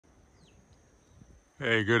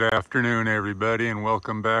Hey, good afternoon everybody, and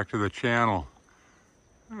welcome back to the channel.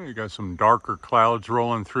 You got some darker clouds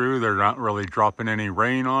rolling through. They're not really dropping any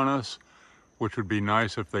rain on us, which would be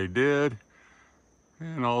nice if they did.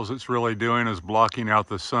 And all it's really doing is blocking out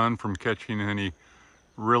the sun from catching any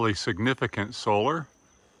really significant solar.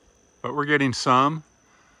 But we're getting some.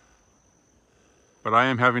 But I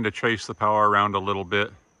am having to chase the power around a little bit,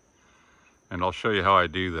 and I'll show you how I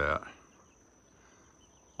do that.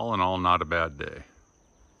 All in all, not a bad day.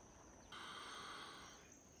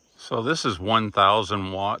 So this is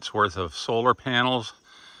 1,000 watts worth of solar panels,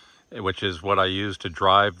 which is what I use to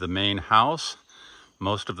drive the main house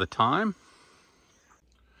most of the time.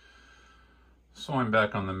 So I'm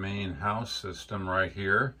back on the main house system right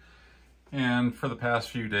here. And for the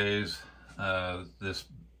past few days, this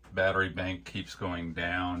battery bank keeps going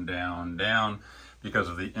down, down, down because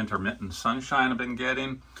of the intermittent sunshine I've been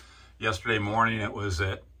getting. Yesterday morning it was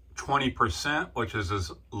at 20%, which is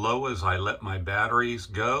as low as I let my batteries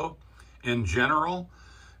go in general,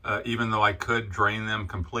 even though I could drain them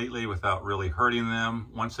completely without really hurting them.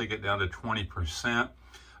 Once they get down to 20%,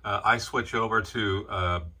 I switch over to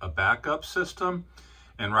a backup system.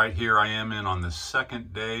 And right here I am in on the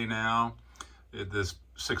second day now. This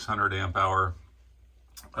 600 amp hour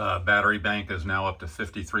battery bank is now up to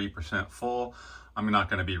 53% full. I'm not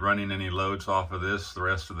going to be running any loads off of this the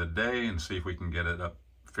rest of the day and see if we can get it up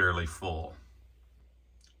fairly full.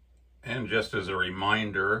 And just as a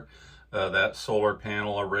reminder, that solar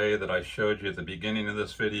panel array that I showed you at the beginning of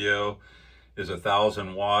this video is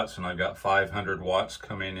 1,000 watts, and I've got 500 watts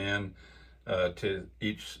coming in to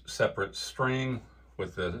each separate string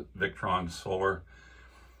with the Victron solar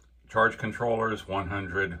charge controllers,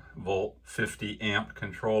 100 volt, 50 amp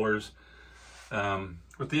controllers.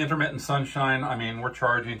 With the intermittent sunshine, I mean, we're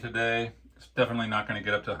charging today. It's definitely not going to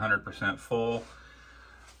get up to 100% full,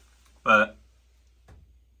 but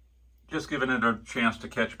just giving it a chance to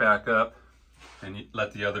catch back up and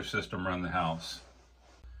let the other system run the house.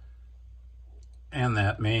 And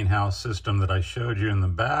that main house system that I showed you in the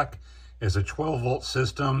back is a 12 volt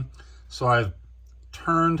system. So I've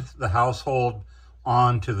turned the household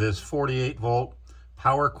on to this 48 volt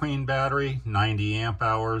Power Queen battery, 90 amp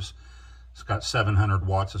hours. It's got 700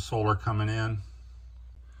 watts of solar coming in.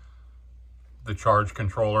 The charge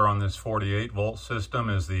controller on this 48 volt system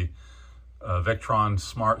is the Victron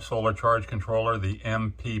Smart Solar Charge Controller, the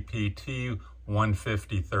MPPT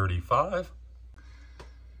 15035.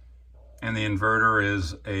 And the inverter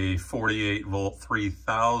is a 48 volt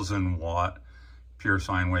 3000 watt pure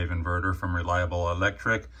sine wave inverter from Reliable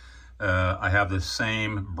Electric. I have the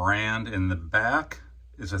same brand in the back.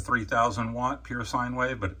 It's a 3000 watt pure sine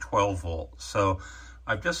wave, but 12 volt. So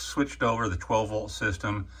I've just switched over the 12 volt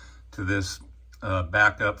system to this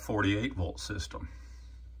backup 48 volt system.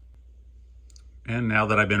 And now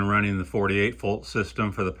that I've been running the 48 volt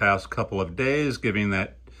system for the past couple of days, giving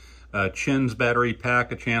that Chins battery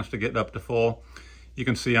pack a chance to get up to full, you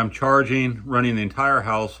can see I'm charging, running the entire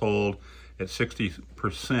household at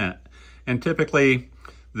 60%. And typically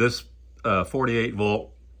this 48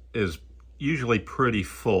 volt is usually pretty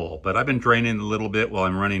full, but I've been draining a little bit while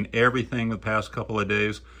I'm running everything the past couple of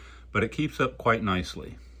days, but it keeps up quite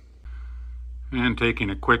nicely. And taking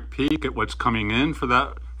a quick peek at what's coming in for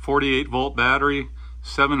that 48 volt battery,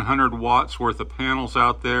 700 watts worth of panels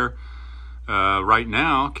out there. Right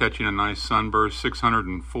now, catching a nice sunburst,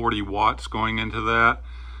 640 watts going into that.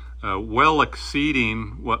 Well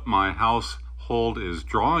exceeding what my household is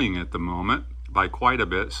drawing at the moment by quite a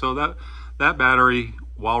bit. So that battery,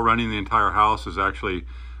 while running the entire house, is actually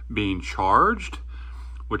being charged,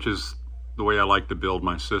 which is the way I like to build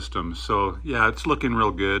my system. So yeah, it's looking real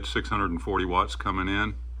good, 640 watts coming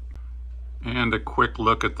in. And a quick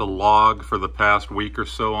look at the log for the past week or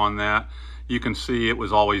so on that. You can see it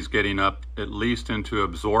was always getting up at least into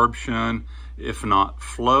absorption, if not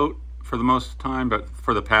float for the most of the time, but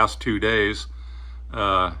for the past 2 days,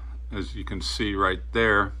 as you can see right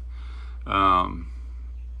there,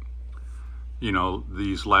 you know,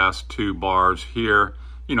 these last 2 bars here,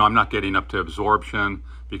 you know, I'm not getting up to absorption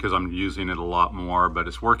because I'm using it a lot more, but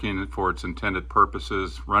it's working for its intended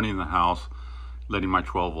purposes, running the house, letting my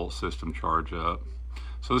 12 volt system charge up.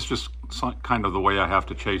 So it's just kind of the way I have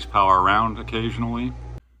to chase power around occasionally.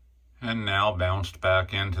 And now bounced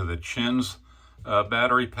back into the Chins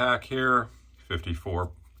battery pack here,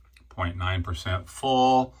 54.9%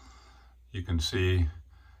 full. You can see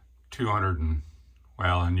 200 and,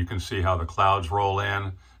 well, and you can see how the clouds roll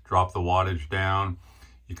in, drop the wattage down.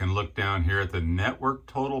 You can look down here at the network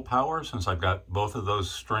total power, since I've got both of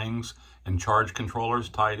those strings and charge controllers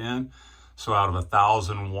tied in. So out of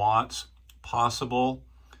 1,000 watts possible,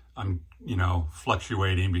 I'm, you know,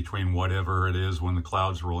 fluctuating between whatever it is when the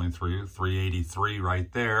cloud's rolling through, 383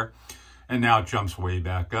 right there. And now it jumps way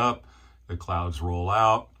back up. The clouds roll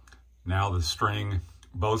out. Now the string,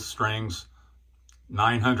 both strings,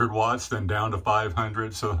 900 watts, then down to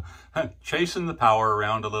 500. So chasing the power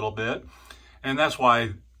around a little bit. And that's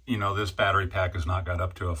why, you know, this battery pack has not got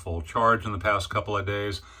up to a full charge in the past couple of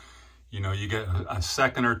days. You know, you get a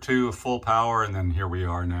second or two of full power, and then here we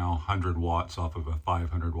are now, 100 watts off of a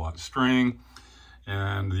 500 watt string.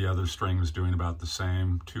 And the other string is doing about the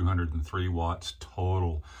same, 203 watts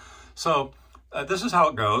total. So this is how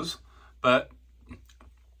it goes, but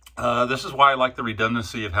this is why I like the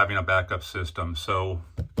redundancy of having a backup system. So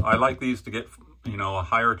I like these to get, you know, a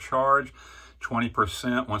higher charge,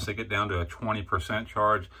 20%. Once they get down to a 20%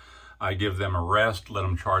 charge, I give them a rest, let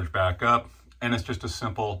them charge back up. And it's just as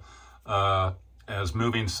simple as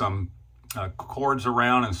moving some cords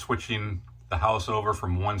around and switching the house over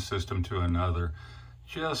from one system to another,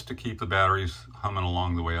 just to keep the batteries humming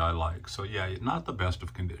along the way I like. So yeah, not the best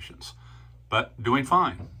of conditions, but doing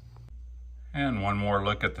fine. And one more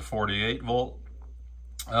look at the 48 volt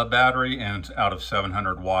battery, and it's out of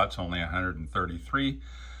 700 watts, only 133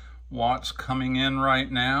 watts coming in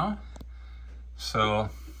right now. So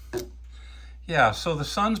yeah, so the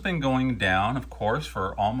sun's been going down, of course,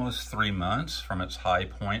 for almost 3 months from its high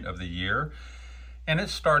point of the year. And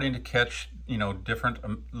it's starting to catch, you know, different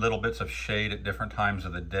little bits of shade at different times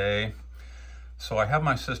of the day. So I have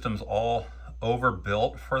my systems all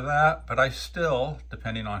overbuilt for that, but I still,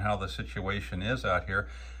 depending on how the situation is out here,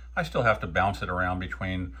 I still have to bounce it around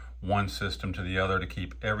between one system to the other to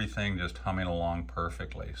keep everything just humming along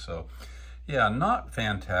perfectly. So yeah, not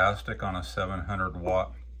fantastic on a 700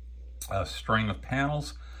 watt string of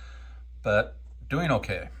panels, but doing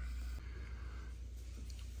okay.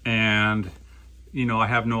 And you know, I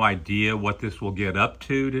have no idea what this will get up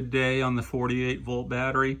to today on the 48 volt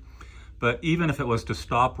battery, but even if it was to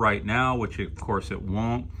stop right now, which of course it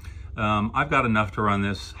won't, I've got enough to run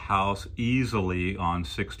this house easily on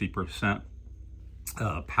 60%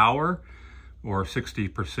 power or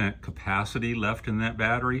 60% capacity left in that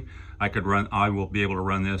battery. I will be able to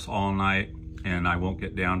run this all night, and I won't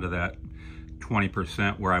get down to that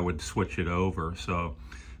 20% where I would switch it over. So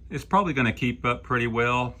it's probably going to keep up pretty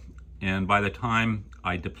well. And by the time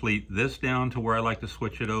I deplete this down to where I like to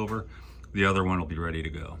switch it over, the other one will be ready to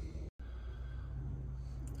go.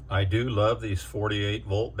 I do love these 48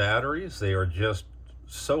 volt batteries. They are just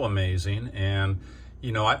so amazing. And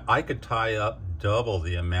you know, I could tie up double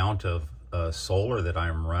the amount of solar that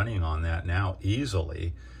I'm running on that now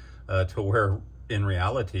easily, to where in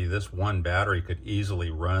reality this one battery could easily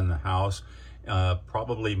run the house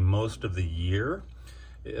probably most of the year,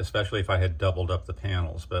 especially if I had doubled up the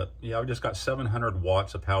panels. But yeah, I've just got 700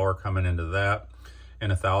 watts of power coming into that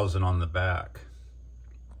and 1,000 on the back.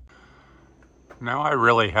 Now I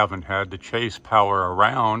really haven't had to chase power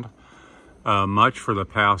around much for the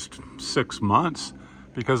past 6 months,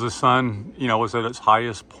 because the sun, you know, was at its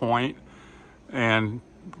highest point, and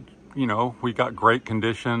you know, we got great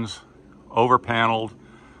conditions, over paneled,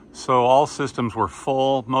 so all systems were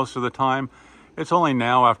full most of the time. It's only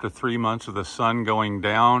now, after 3 months of the sun going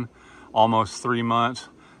down, almost 3 months,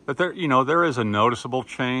 that there is a noticeable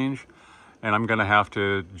change, and I'm going to have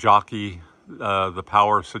to jockey the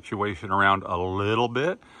power situation around a little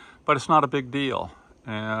bit, but it's not a big deal.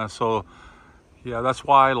 So yeah, that's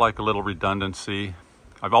why I like a little redundancy.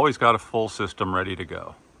 I've always got a full system ready to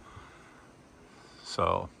go.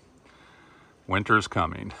 So winter's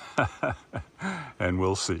coming and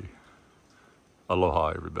we'll see. Aloha,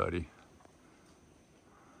 everybody.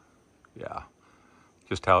 Yeah,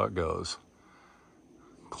 just how it goes.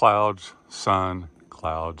 Clouds, sun,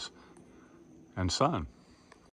 and sun.